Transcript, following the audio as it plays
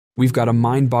We've got a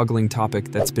mind-boggling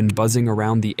topic that's been buzzing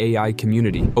around the AI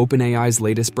community. OpenAi's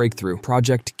latest breakthrough,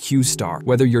 Project Q-Star.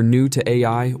 Whether you're new to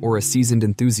AI or a seasoned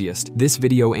enthusiast, this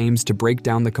video aims to break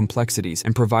down the complexities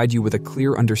and provide you with a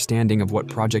clear understanding of what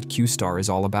Project Q-Star is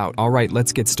all about. Alright,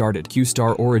 let's get started.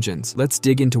 Q-Star origins. Let's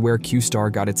dig into where Q-Star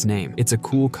got its name. It's a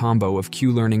cool combo of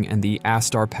Q-learning and the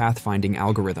A-star pathfinding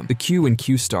algorithm. The Q in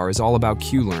Q-Star is all about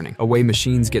Q-learning, a way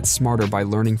machines get smarter by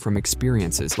learning from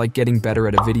experiences, like getting better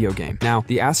at a video game. Now,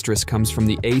 the asterisk comes from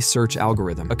the A-search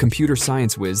algorithm, a computer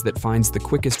science whiz that finds the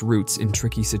quickest routes in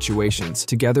tricky situations.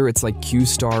 Together, it's like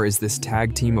Q-Star is this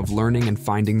tag team of learning and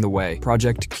finding the way.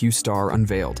 Project Q-Star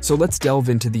unveiled. So let's delve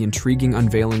into the intriguing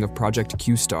unveiling of Project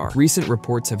Q-Star. Recent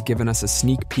reports have given us a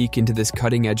sneak peek into this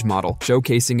cutting-edge model,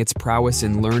 showcasing its prowess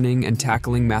in learning and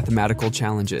tackling mathematical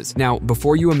challenges. Now,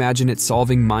 before you imagine it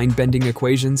solving mind-bending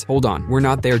equations, hold on, we're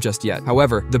not there just yet.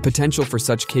 However, the potential for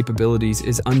such capabilities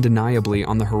is undeniably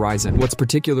on the horizon. What's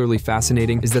particularly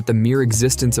fascinating is that the mere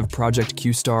existence of Project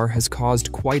Q-Star has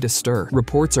caused quite a stir.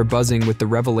 Reports are buzzing with the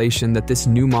revelation that this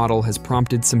new model has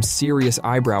prompted some serious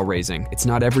eyebrow raising. It's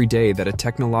not every day that a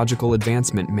technological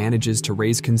advancement manages to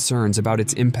raise concerns about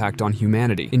its impact on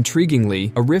humanity.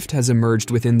 Intriguingly, a rift has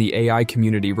emerged within the AI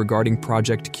community regarding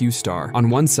Project Q-Star. On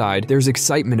one side, there's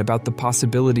excitement about the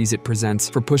possibilities it presents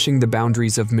for pushing the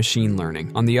boundaries of machine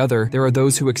learning. On the other, there are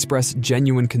those who express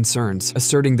genuine concerns,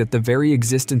 asserting that the very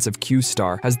existence of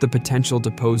Q-Star has the potential to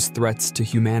pose threats to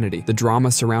humanity. The drama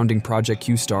surrounding Project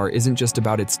Q-Star isn't just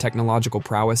about its technological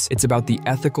prowess, it's about the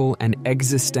ethical and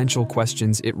existential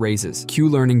questions it raises.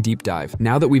 Q-Learning Deep Dive.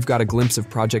 Now that we've got a glimpse of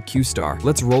Project Q-Star,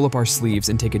 let's roll up our sleeves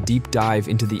and take a deep dive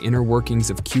into the inner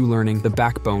workings of Q-Learning, the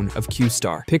backbone of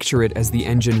Q-Star. Picture it as the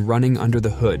engine running under the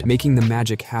hood, making the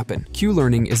magic happen.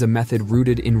 Q-Learning is a method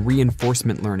rooted in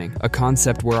reinforcement learning, a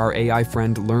concept where our AI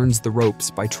friend learns the ropes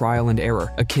by trial and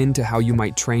error, akin to how you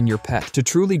might train your pet. To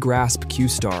truly grasp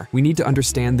Q-Star, we need to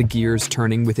understand the gears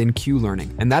turning within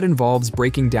Q-Learning, and that involves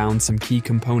breaking down some key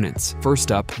components.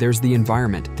 First up, there's the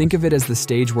environment. Think of it as the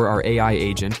stage where our AI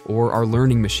agent, or our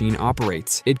learning machine,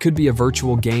 operates. It could be a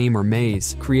virtual game or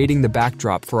maze, creating the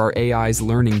backdrop for our AI's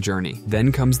learning journey.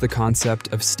 Then comes the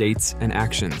concept of states and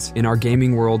actions. In our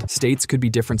gaming world, states could be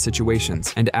different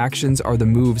situations, and actions are the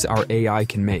moves our AI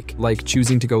can make, like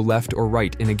choosing to go left or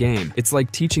right in a game. It's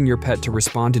like teaching your pet to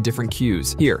respond to different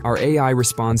cues. Here, our AI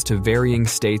responds to varying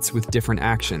states with different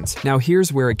actions. Now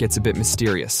here's where it gets a bit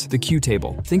mysterious. The Q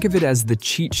table. Think of it as the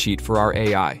cheat sheet for our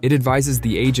AI. It advises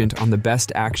the agent on the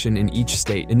best action in each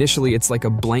state. Initially, it's like a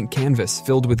blank canvas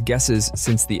filled with guesses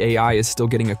since the AI is still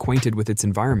getting acquainted with its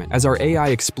environment. As our AI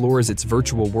explores its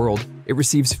virtual world, it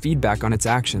receives feedback on its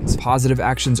actions. Positive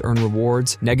actions earn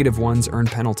rewards, negative ones earn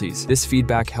penalties. This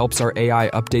feedback helps our AI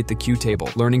update the Q table,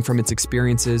 learning from its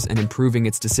experiences and improving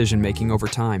its decision-making over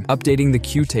time. Updating the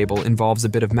Q table involves a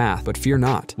bit of math, but fear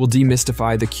not. We'll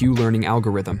demystify the Q-learning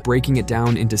algorithm, breaking it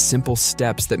down into simple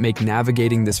steps that make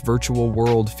navigating this virtual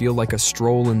world feel like a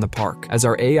stroll in the park. As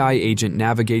our AI agent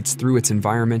navigates through its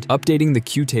environment, updating the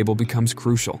Q table becomes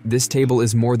crucial. This table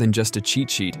is more than just a cheat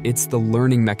sheet. It's the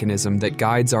learning mechanism that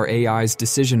guides our AI's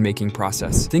decision-making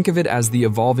process. Think of it as the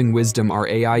evolving wisdom our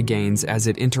AI gains as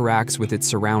it interacts with its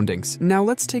surroundings. Now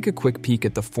let's take a quick peek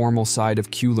at the formal side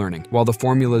of Q-learning. While the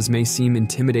formulas may seem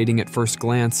intimidating at first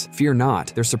glance, fear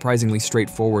not. They're surprisingly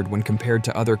straightforward when compared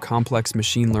to other complex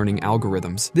machine learning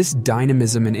algorithms. This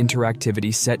dynamism and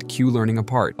interactivity set Q-learning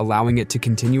apart, allowing it to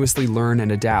continuously learn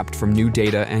and adapt from new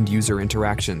data and user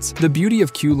interactions. The beauty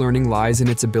of Q-learning lies in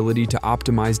its ability to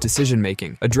optimize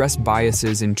decision-making, address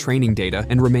biases in training data,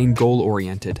 and remain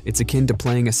goal-oriented. It's akin to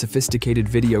playing a sophisticated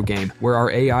video game, where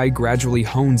our AI gradually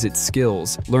hones its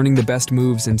skills, learning the best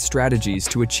moves and strategies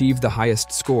to achieve the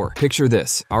highest score. Picture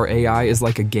this. Our AI is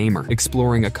like a gamer,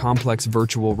 exploring a complex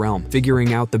virtual realm,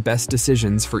 figuring out the best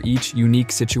decisions for each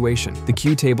unique situation. The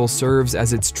Q table serves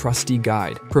as its trusty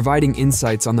guide, providing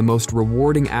insights on the most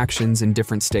rewarding actions in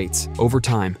different states. Over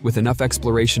time, with enough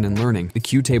exploration and learning, the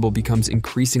Q table becomes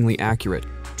increasingly accurate,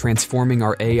 transforming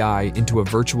our AI into a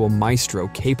virtual maestro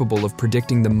capable of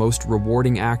predicting the most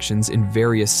rewarding actions in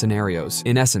various scenarios.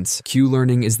 In essence,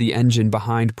 Q-learning is the engine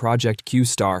behind Project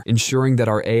Q-Star, ensuring that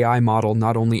our AI model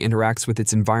not only interacts with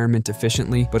its environment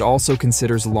efficiently, but also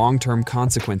considers long-term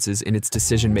consequences in its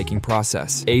decision-making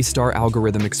process. A-star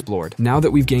algorithm explored. Now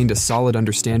that we've gained a solid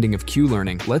understanding of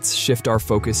Q-learning, let's shift our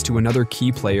focus to another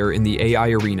key player in the AI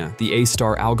arena, the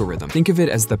A-star algorithm. Think of it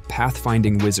as the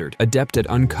pathfinding wizard, adept at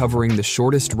uncovering the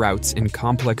shortest routes in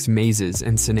complex mazes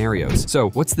and scenarios. So,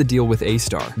 what's the the deal with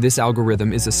A*STAR? This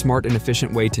algorithm is a smart and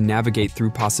efficient way to navigate through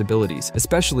possibilities,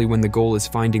 especially when the goal is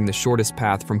finding the shortest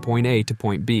path from point A to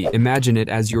point B. Imagine it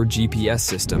as your GPS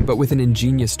system, but with an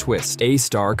ingenious twist.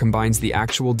 A*STAR combines the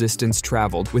actual distance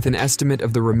traveled with an estimate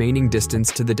of the remaining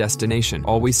distance to the destination,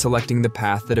 always selecting the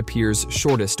path that appears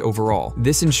shortest overall.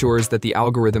 This ensures that the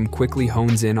algorithm quickly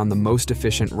hones in on the most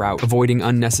efficient route, avoiding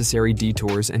unnecessary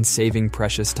detours and saving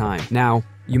precious time. Now,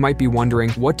 you might be wondering,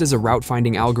 what does a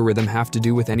route-finding algorithm have to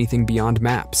do with anything beyond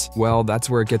maps? Well, that's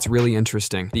where it gets really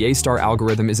interesting. The A*STAR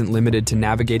algorithm isn't limited to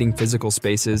navigating physical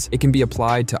spaces. It can be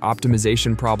applied to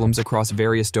optimization problems across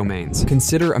various domains.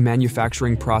 Consider a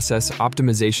manufacturing process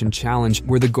optimization challenge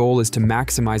where the goal is to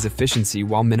maximize efficiency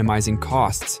while minimizing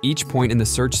costs. Each point in the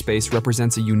search space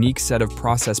represents a unique set of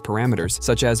process parameters,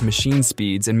 such as machine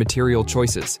speeds and material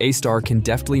choices. A*STAR can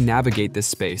deftly navigate this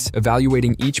space,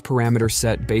 evaluating each parameter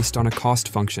set based on a cost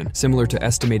function, similar to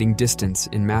estimating distance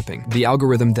in mapping. The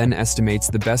algorithm then estimates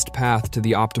the best path to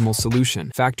the optimal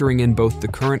solution, factoring in both the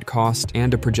current cost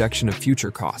and a projection of future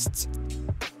costs.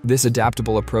 This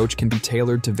adaptable approach can be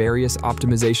tailored to various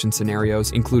optimization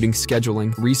scenarios, including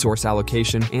scheduling, resource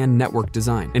allocation, and network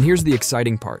design. And here's the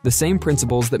exciting part. The same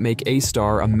principles that make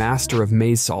A*STAR a master of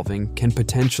maze solving can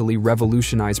potentially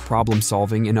revolutionize problem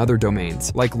solving in other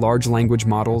domains, like large language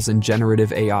models and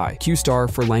generative AI. Q*STAR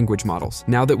for language models.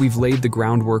 Now that we've laid the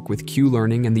groundwork with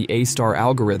Q-learning and the A*STAR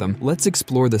algorithm, let's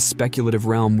explore the speculative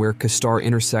realm where Q*STAR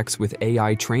intersects with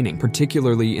AI training,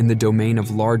 particularly in the domain of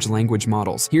large language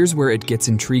models. Here's where it gets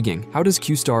intriguing. How does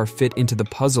Q*STAR fit into the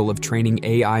puzzle of training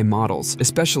AI models,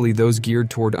 especially those geared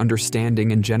toward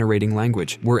understanding and generating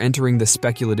language? We're entering the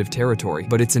speculative territory,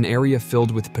 but it's an area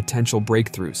filled with potential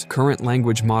breakthroughs. Current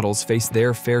language models face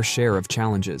their fair share of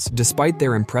challenges. Despite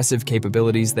their impressive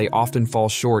capabilities, they often fall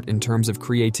short in terms of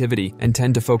creativity and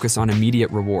tend to focus on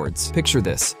immediate rewards. Picture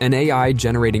this: an AI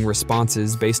generating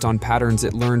responses based on patterns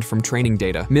it learned from training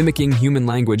data, mimicking human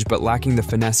language but lacking the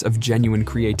finesse of genuine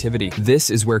creativity. This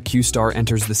is where Q*STAR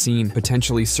enters the scene,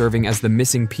 potentially serving as the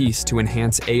missing piece to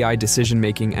enhance AI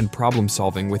decision-making and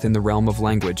problem-solving within the realm of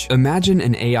language. Imagine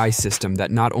an AI system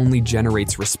that not only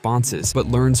generates responses, but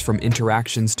learns from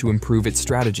interactions to improve its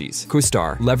strategies.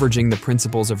 Q*STAR, leveraging the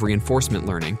principles of reinforcement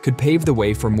learning, could pave the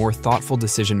way for more thoughtful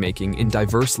decision-making in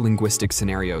diverse linguistic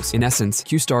scenarios. In essence,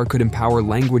 Q*STAR could empower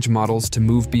language models to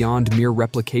move beyond mere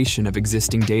replication of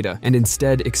existing data, and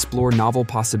instead explore novel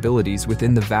possibilities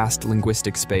within the vast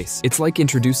linguistic space. It's like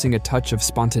introducing a touch of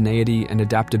spontaneity and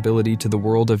adaptability to the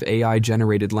world of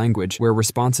AI-generated language, where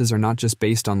responses are not just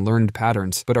based on learned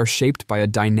patterns, but are shaped by a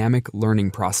dynamic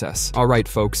learning process. Alright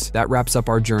folks, that wraps up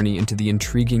our journey into the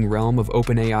intriguing realm of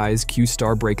OpenAI's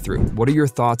Q*STAR breakthrough. What are your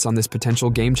thoughts on this potential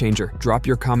game changer? Drop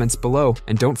your comments below,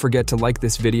 and don't forget to like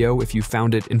this video if you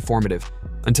found it informative.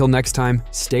 Until next time,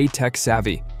 stay tech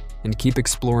savvy, and keep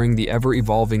exploring the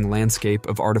ever-evolving landscape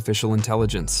of artificial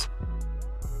intelligence.